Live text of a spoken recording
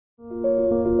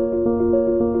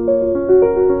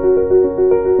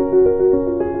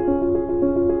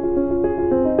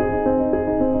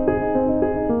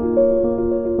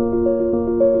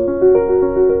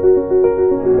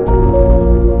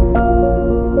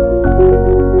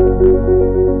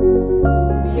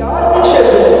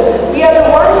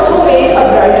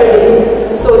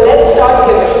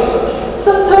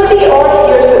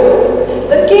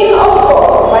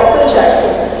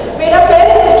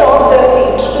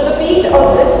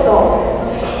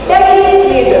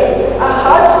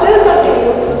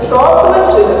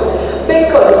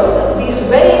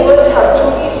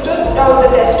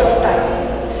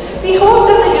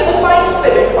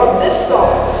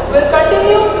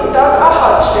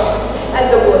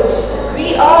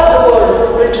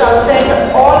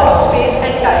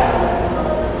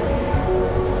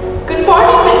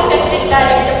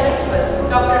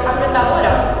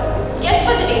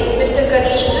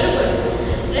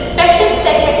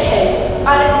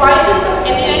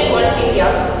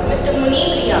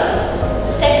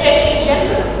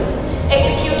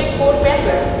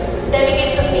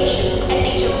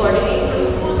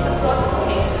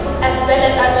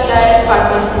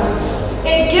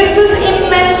It gives us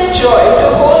immense joy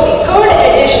to hold the third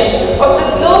edition of the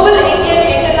Global Indian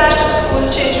International School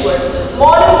Chinchwad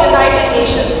Model United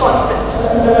Nations Conference.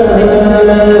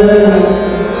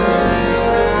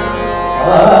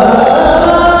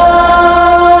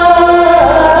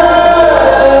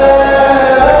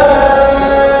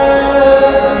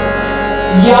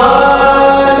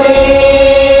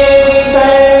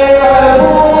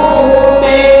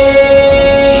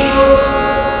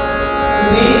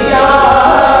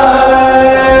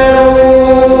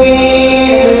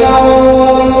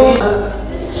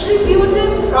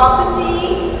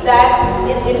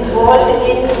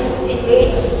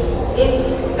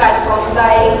 Platforms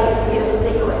like the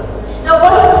UN. Now,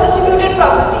 what is distributed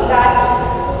property? That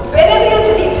whenever you're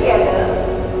sitting together,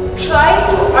 try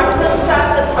to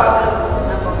understand the problem,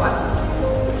 number one.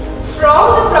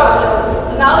 From the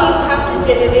problem, now you have to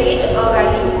generate a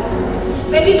value.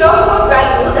 When we talk about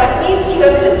value, that means you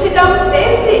have listed down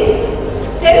 10 things,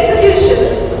 10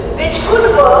 solutions which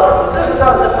could work to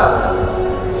resolve the problem.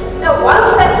 Now,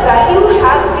 once that value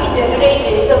has been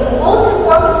generated, the most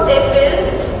important step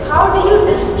is how do you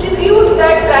distribute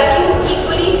that value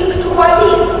equally to the two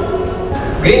parties?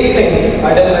 Great things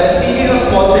are done by a series of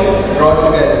small things brought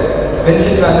together.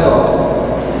 Vincent Van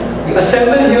Gogh. We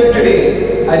assemble here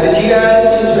today at the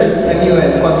GIIS Chinchwad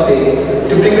MUN conclave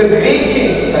to bring a great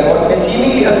change by what may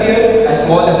seemingly appear as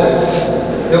small efforts.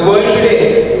 The world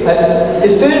today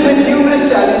is filled with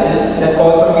numerous challenges that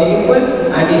call for meaningful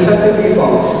and effective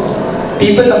reforms.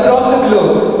 People across the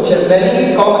globe share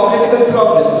many common critical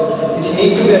problems which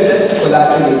need to be addressed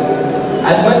collaterally.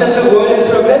 As much as the world has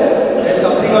progressed, there is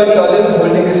something or the other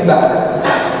holding us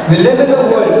back. We live in a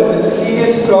world with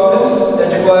serious problems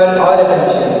that require our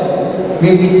attention.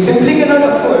 We simply cannot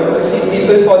afford to see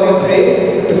people falling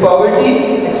prey to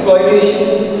poverty,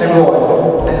 exploitation, and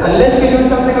war. And unless we do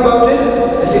something about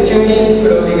it, the situation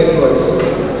could only get worse.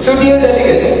 So dear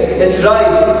delegates, let's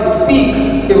rise,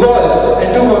 speak, evolve,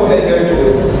 and do what we are here to do.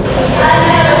 I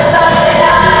never thought that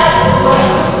I would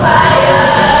inspire.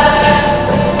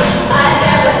 I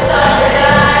never thought that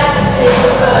I could take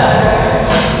over.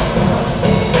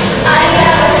 I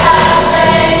never had the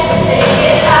strength to take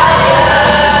it higher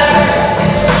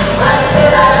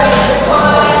until I reached the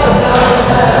point of no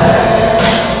return.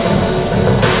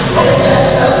 There's just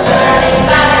no turning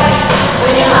back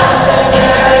when your heart's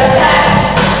under attack.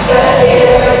 Gotta give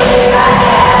everything I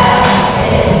have,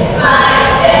 and it's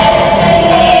my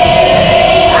destiny.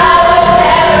 I will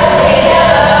never say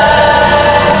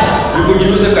never. You could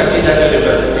use the country that you're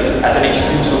representing as an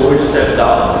excuse to hold yourself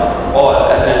down,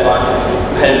 or as an advantage to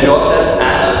help yourself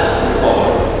and others move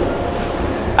forward.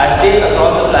 As states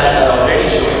across the planet are already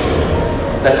showing,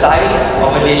 the size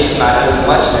of a nation matters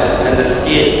much less than the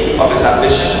scale of its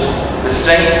ambition, the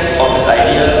strength of its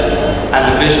ideas, and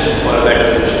the vision for a better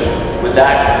future. With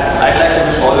that, I'd like to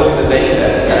wish all of you the very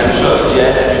best, and I'm sure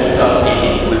GIIS MUN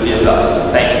 2018 will be a blast.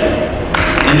 Thank you.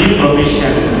 Any profession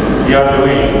you are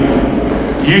doing,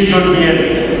 you should be a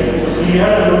leader. So you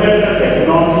have to look at the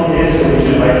technology-based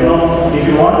solution. Right now, if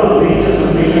you want to reach a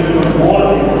solution to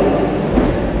more people,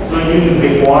 so you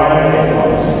require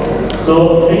technology.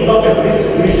 So think of every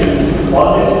solution,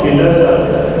 all these pillars are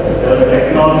there. There is a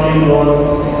technology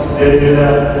involved, there is a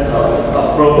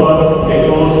proper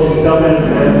ecosystem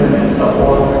and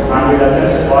support, and it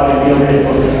doesn't fall any of the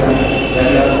ecosystem when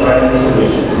you are providing the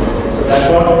solutions. So that's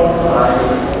what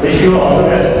I wish you all the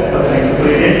best for the next 3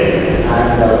 days,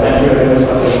 and thank you very much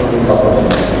for this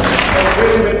opportunity. A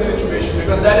win-win situation,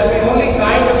 because that is the only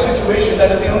kind of situation negotiation,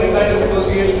 that is the only kind of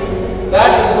negotiation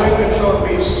that is going to ensure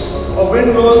peace. A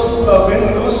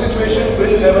win-lose situation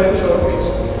will never ensure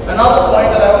peace. Another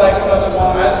point that I would like to touch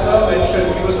upon, as Sir mentioned,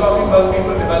 he was talking about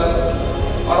people development.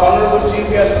 Our Honorable Chief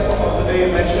Guest of the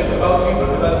day mentioned about people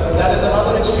development. That is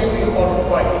another extremely important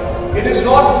point. It is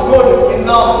not good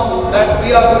enough that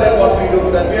we are good at what we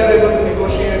do, that we are able to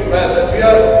negotiate well, that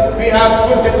we have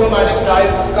good diplomatic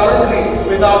ties currently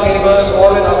with our neighbors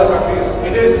or with other countries.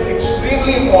 It is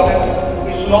extremely important,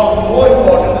 if not more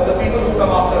important, that the people who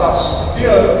come after us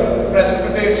fear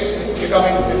precipitates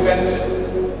becoming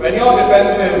defensive. When you're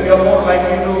defensive, you're more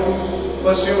likely to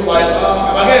pursue violence.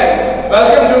 Again,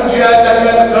 welcome to GIIS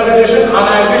MUN 3rd edition, and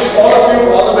I wish all of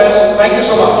you all the best. Thank you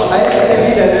so much. I am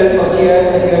Secretary General of GIIS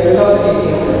MUN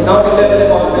 2018, now declare this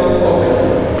conference open.